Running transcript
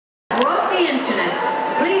the internet.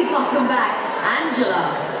 Please welcome back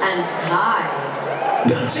Angela and Kai.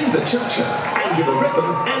 Dancing the Cha-Cha, Angela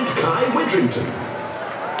Rippon and Kai Widrington.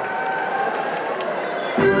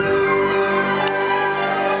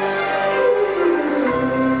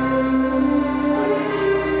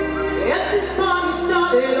 Get this party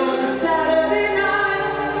started on a Saturday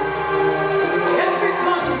night.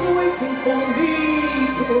 Everybody's waiting for me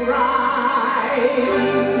to arrive.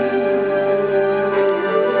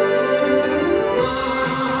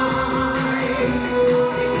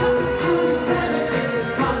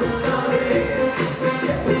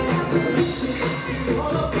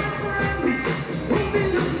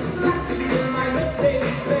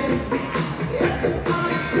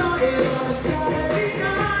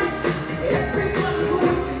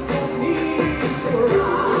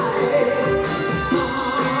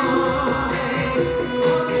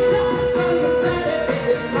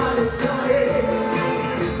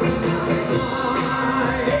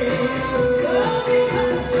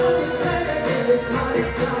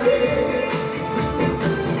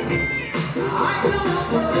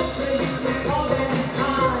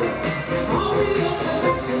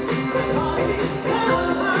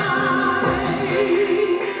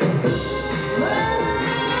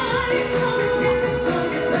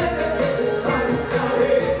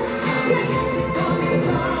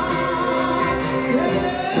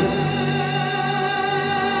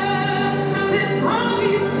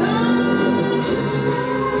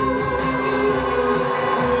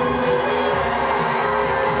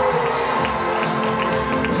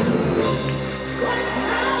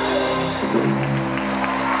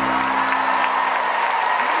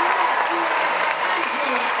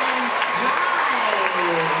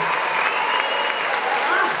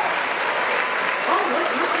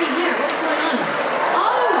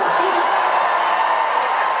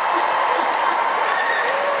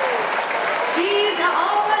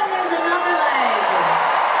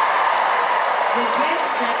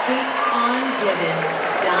 Keeps on giving.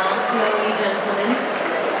 Down slowly, gentlemen.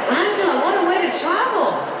 Angela, what a way to travel.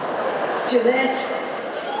 Jeanette,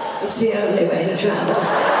 it's the only way to travel.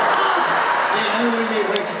 The only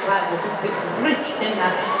way to travel is the grit in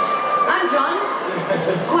that. Anton,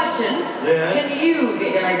 yes. Question. Yes. Can you get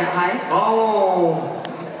your leg up high? Oh,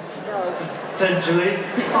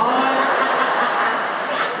 potentially.